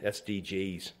UN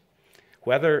SDGs,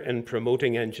 whether in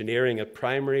promoting engineering at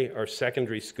primary or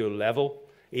secondary school level,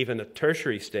 even at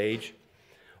tertiary stage,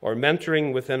 or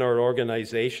mentoring within our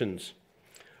organizations,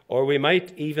 or we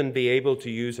might even be able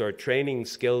to use our training,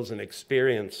 skills, and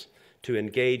experience to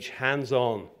engage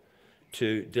hands-on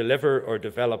to deliver or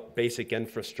develop basic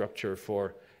infrastructure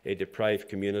for a deprived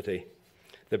community.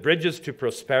 The Bridges to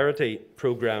Prosperity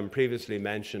program previously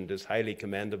mentioned is highly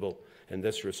commendable in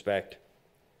this respect.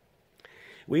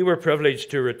 We were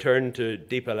privileged to return to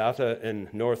Dipalata in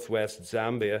northwest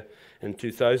Zambia in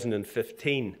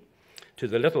 2015, to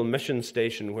the little mission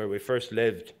station where we first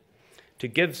lived, to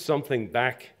give something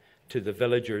back to the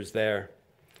villagers there.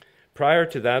 Prior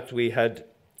to that, we had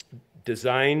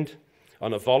designed,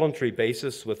 on a voluntary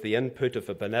basis with the input of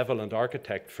a benevolent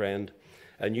architect friend,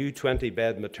 a new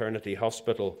 20-bed maternity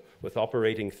hospital with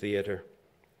operating theatre.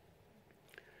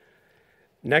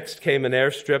 Next came an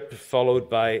airstrip, followed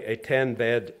by a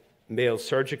 10-bed male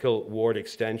surgical ward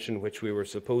extension, which we were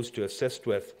supposed to assist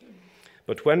with.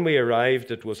 But when we arrived,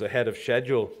 it was ahead of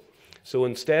schedule. So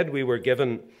instead, we were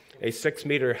given a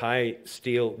 6-metre high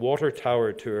steel water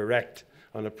tower to erect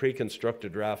on a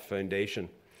pre-constructed raft foundation.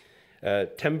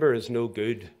 Timber is no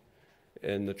good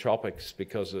in the tropics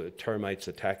because termites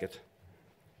attack it.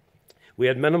 We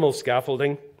had minimal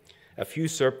scaffolding, a few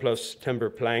surplus timber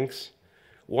planks,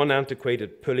 one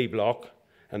antiquated pulley block,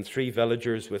 and 3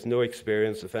 villagers with no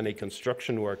experience of any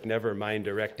construction work, never mind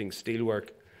erecting steelwork.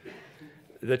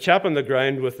 The chap on the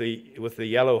ground with the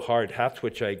yellow hard hat,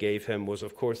 which I gave him, was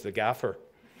of course the gaffer.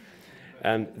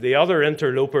 And the other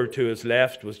interloper to his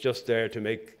left was just there to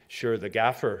make sure the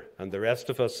gaffer and the rest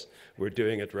of us were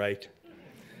doing it right.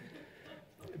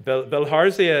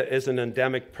 Bilharzia is an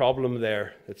endemic problem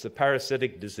there. It's a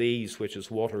parasitic disease which is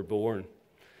waterborne.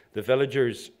 The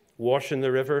villagers wash in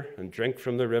the river and drink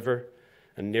from the river,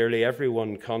 and nearly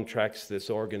everyone contracts this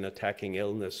organ-attacking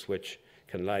illness which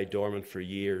can lie dormant for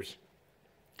years.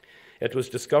 It was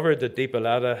discovered that Deep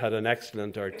Ellada had an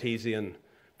excellent artesian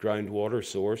groundwater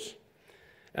source,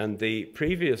 and the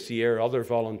previous year other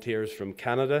volunteers from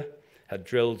Canada had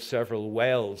drilled several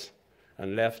wells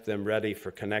and left them ready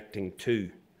for connecting to.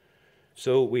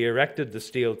 So we erected the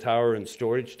steel tower and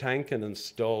storage tank and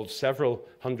installed several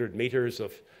hundred meters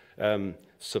of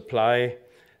supply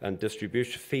and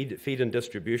feed and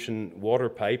distribution water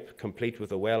pipe, complete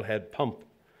with a wellhead pump.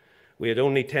 We had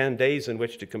only 10 days in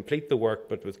which to complete the work,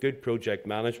 but with good project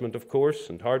management, of course,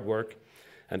 and hard work,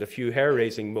 and a few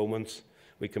hair-raising moments,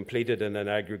 we completed in an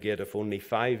aggregate of only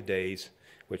 5 days,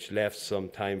 which left some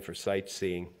time for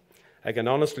sightseeing. I can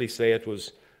honestly say it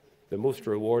was the most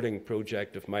rewarding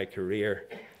project of my career.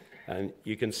 And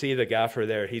you can see the gaffer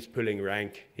there, he's pulling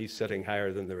rank. He's sitting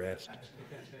higher than the rest.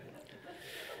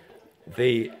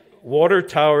 The water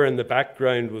tower in the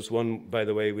background was one, by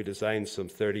the way, we designed some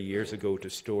 30 years ago to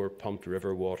store pumped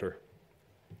river water.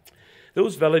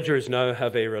 Those villagers now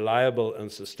have a reliable and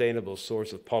sustainable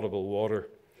source of potable water,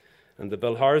 and the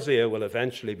bilharzia will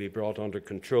eventually be brought under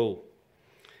control.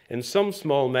 In some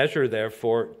small measure,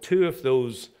 therefore, 2 of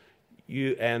those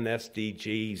UN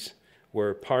SDGs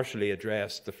were partially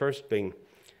addressed, the first being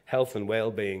health and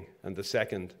well-being, and the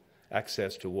second,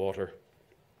 access to water.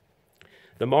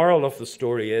 The moral of the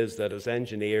story is that as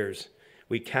engineers,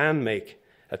 we can make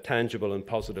a tangible and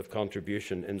positive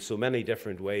contribution in so many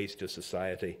different ways to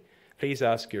society. Please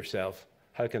ask yourself,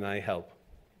 how can I help?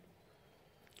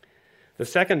 The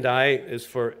second I is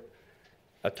for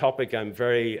a topic I'm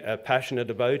very passionate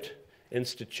about,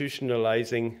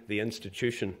 institutionalizing the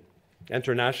institution,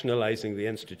 internationalizing the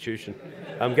institution.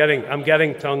 I'm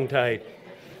getting tongue-tied.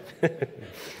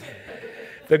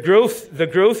 The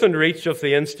growth and reach of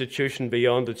the institution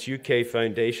beyond its UK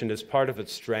foundation is part of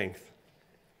its strength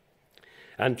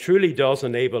and truly does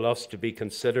enable us to be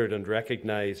considered and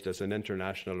recognized as an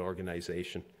international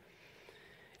organization.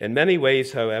 In many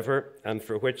ways, however, and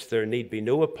for which there need be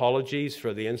no apologies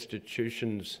for the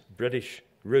institution's British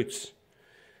roots,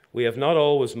 we have not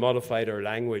always modified our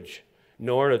language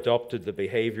nor adopted the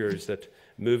behaviours that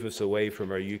move us away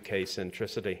from our UK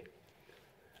centricity.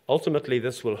 Ultimately,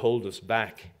 this will hold us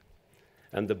back,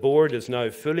 and the board is now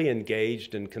fully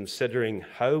engaged in considering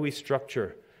how we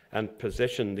structure and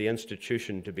position the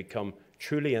institution to become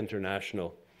truly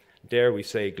international, dare we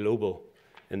say global,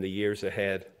 in the years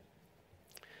ahead.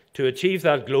 To achieve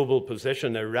that global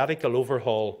position, a radical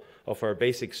overhaul of our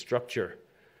basic structure,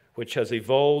 which has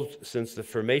evolved since the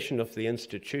formation of the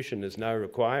institution, is now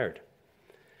required.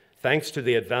 Thanks to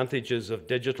the advantages of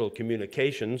digital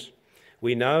communications,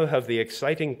 we now have the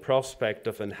exciting prospect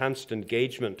of enhanced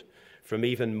engagement from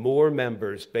even more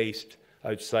members based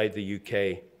outside the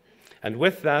UK. And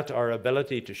with that, our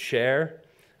ability to share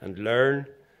and learn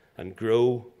and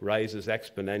grow rises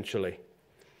exponentially.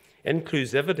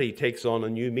 Inclusivity takes on a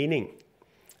new meaning,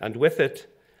 and with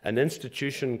it, an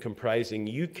institution comprising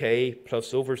UK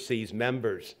plus overseas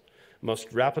members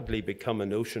must rapidly become a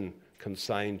notion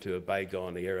consigned to a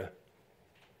bygone era.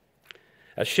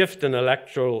 A shift in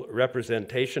electoral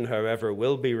representation, however,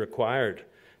 will be required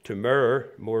to mirror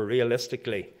more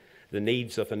realistically the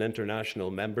needs of an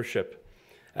international membership,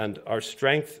 and our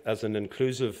strength as an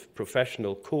inclusive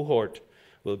professional cohort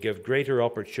will give greater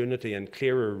opportunity and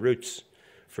clearer routes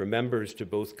for members to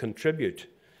both contribute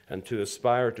and to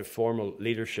aspire to formal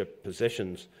leadership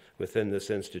positions within this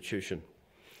institution.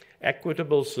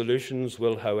 Equitable solutions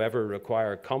will, however,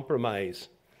 require compromise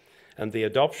and the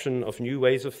adoption of new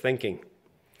ways of thinking.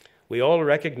 We all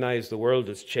recognize the world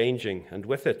is changing, and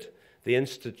with it, the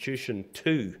institution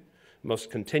too must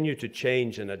continue to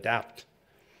change and adapt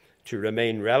to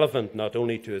remain relevant not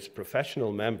only to its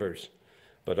professional members,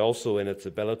 but also in its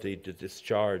ability to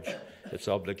discharge its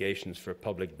obligations for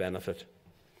public benefit.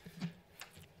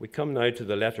 We come now to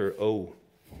the letter O.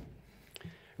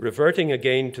 Reverting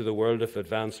again to the world of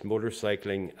advanced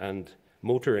motorcycling and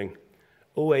motoring,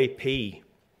 OAP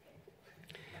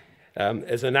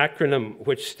is an acronym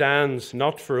which stands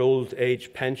not for old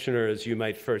age pensioner as you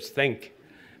might first think,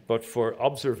 but for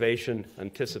observation,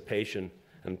 anticipation,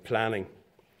 and planning.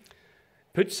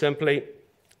 Put simply,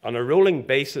 on a rolling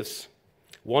basis,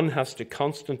 one has to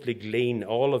constantly glean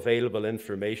all available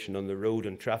information on the road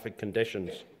and traffic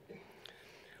conditions.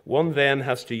 One then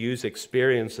has to use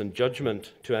experience and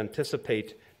judgment to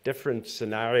anticipate different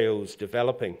scenarios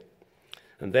developing.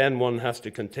 And then one has to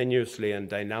continuously and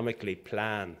dynamically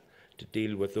plan to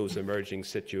deal with those emerging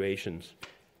situations.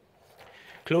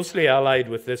 Closely allied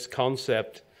with this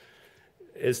concept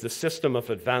is the system of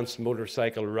advanced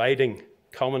motorcycle riding,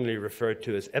 commonly referred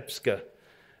to as IPSCA,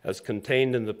 as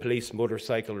contained in the Police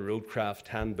Motorcycle Roadcraft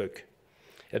Handbook.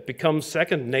 It becomes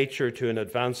second nature to an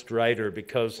advanced rider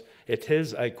because it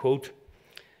is, I quote,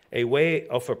 a way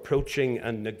of approaching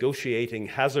and negotiating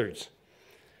hazards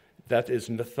that is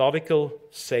methodical,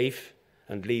 safe,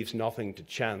 and leaves nothing to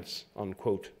chance,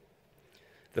 unquote.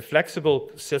 The flexible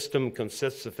system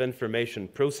consists of information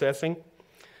processing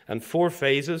and 4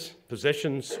 phases: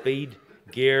 position, speed,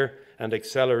 gear, and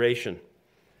acceleration.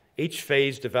 Each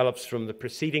phase develops from the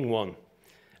preceding one,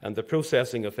 and the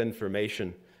processing of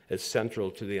information is central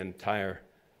to the entire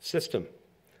system.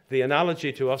 The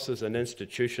analogy to us as an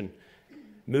institution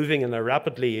moving in a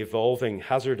rapidly evolving,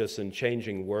 hazardous, and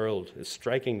changing world is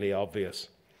strikingly obvious.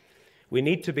 We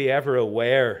need to be ever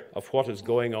aware of what is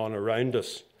going on around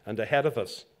us and ahead of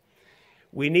us.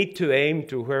 We need to aim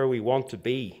to where we want to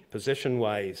be,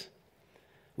 position-wise.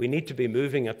 We need to be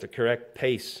moving at the correct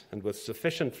pace and with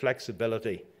sufficient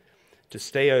flexibility to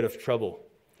stay out of trouble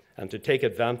and to take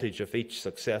advantage of each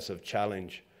successive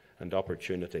challenge and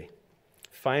opportunity.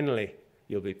 Finally,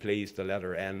 you'll be pleased, the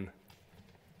letter N.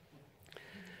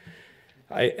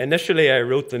 Initially, I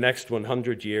wrote the next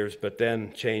 100 years, but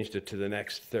then changed it to the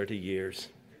next 30 years.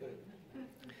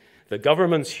 The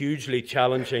government's hugely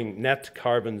challenging net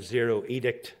carbon zero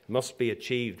edict must be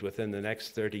achieved within the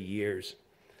next 30 years.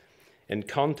 In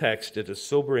context, it is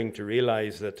sobering to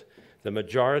realize that the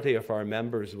majority of our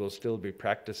members will still be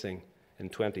practicing in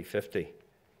 2050.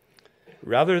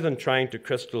 Rather than trying to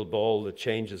crystal ball the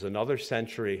changes another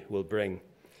century will bring,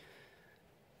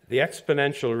 the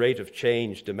exponential rate of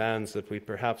change demands that we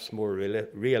perhaps more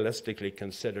realistically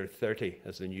consider 30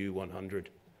 as the new 100.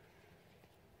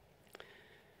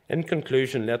 In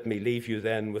conclusion, let me leave you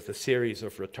then with a series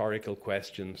of rhetorical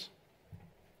questions.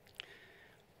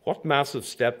 What massive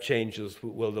step changes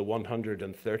will the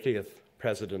 130th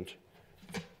President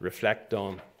reflect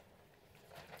on?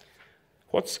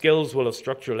 What skills will a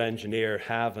structural engineer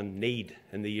have and need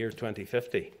in the year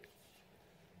 2050?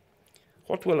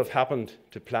 What will have happened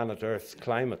to planet Earth's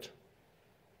climate?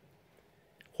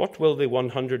 What will the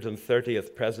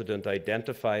 130th President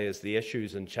identify as the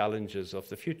issues and challenges of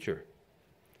the future?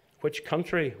 Which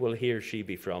country will he or she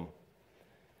be from?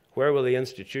 Where will the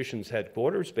institution's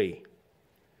headquarters be?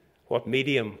 What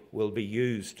medium will be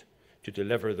used to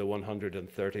deliver the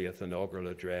 130th inaugural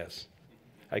address?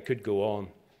 I could go on.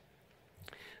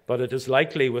 But it is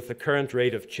likely with the current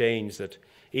rate of change that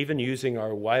even using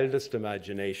our wildest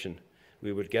imagination,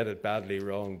 we would get it badly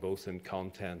wrong both in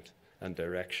content and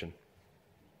direction.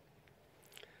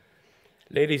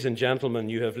 Ladies and gentlemen,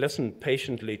 you have listened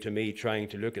patiently to me trying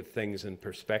to look at things in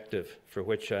perspective, for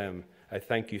which I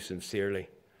thank you sincerely.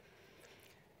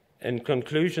 In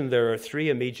conclusion, there are 3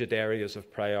 immediate areas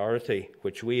of priority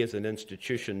which we as an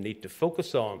institution need to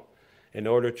focus on in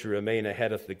order to remain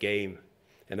ahead of the game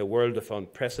in a world of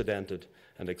unprecedented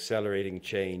and accelerating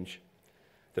change.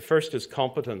 The first is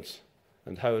competence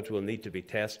and how it will need to be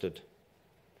tested.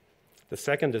 The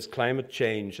second is climate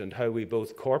change and how we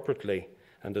both corporately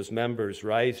and as members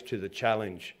rise to the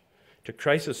challenge to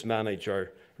crisis manage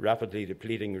our rapidly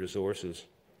depleting resources.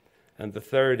 And the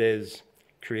third is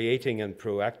creating and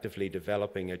proactively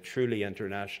developing a truly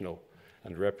international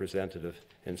and representative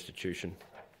institution.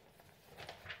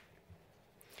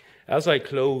 As I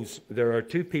close, there are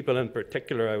 2 people in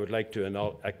particular I would like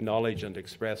to acknowledge and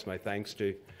express my thanks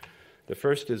to. The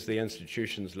first is the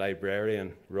institution's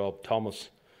librarian, Rob Thomas,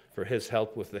 for his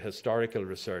help with the historical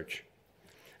research.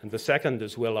 And the second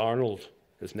is Will Arnold,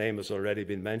 his name has already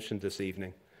been mentioned this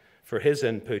evening, for his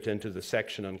input into the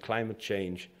section on climate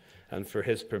change and for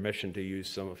his permission to use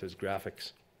some of his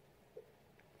graphics.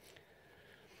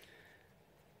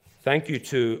 Thank you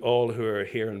to all who are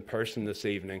here in person this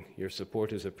evening. Your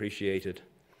support is appreciated.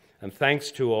 And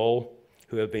thanks to all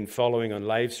who have been following on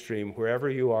live stream wherever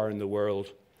you are in the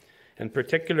world. In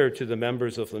particular to the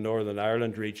members of the Northern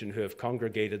Ireland region who have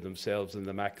congregated themselves in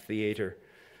the Mac Theatre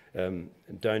in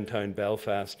downtown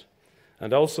Belfast,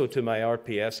 and also to my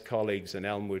RPS colleagues in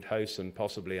Elmwood House and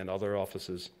possibly in other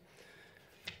offices.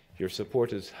 Your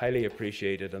support is highly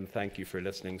appreciated, and thank you for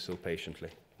listening so patiently.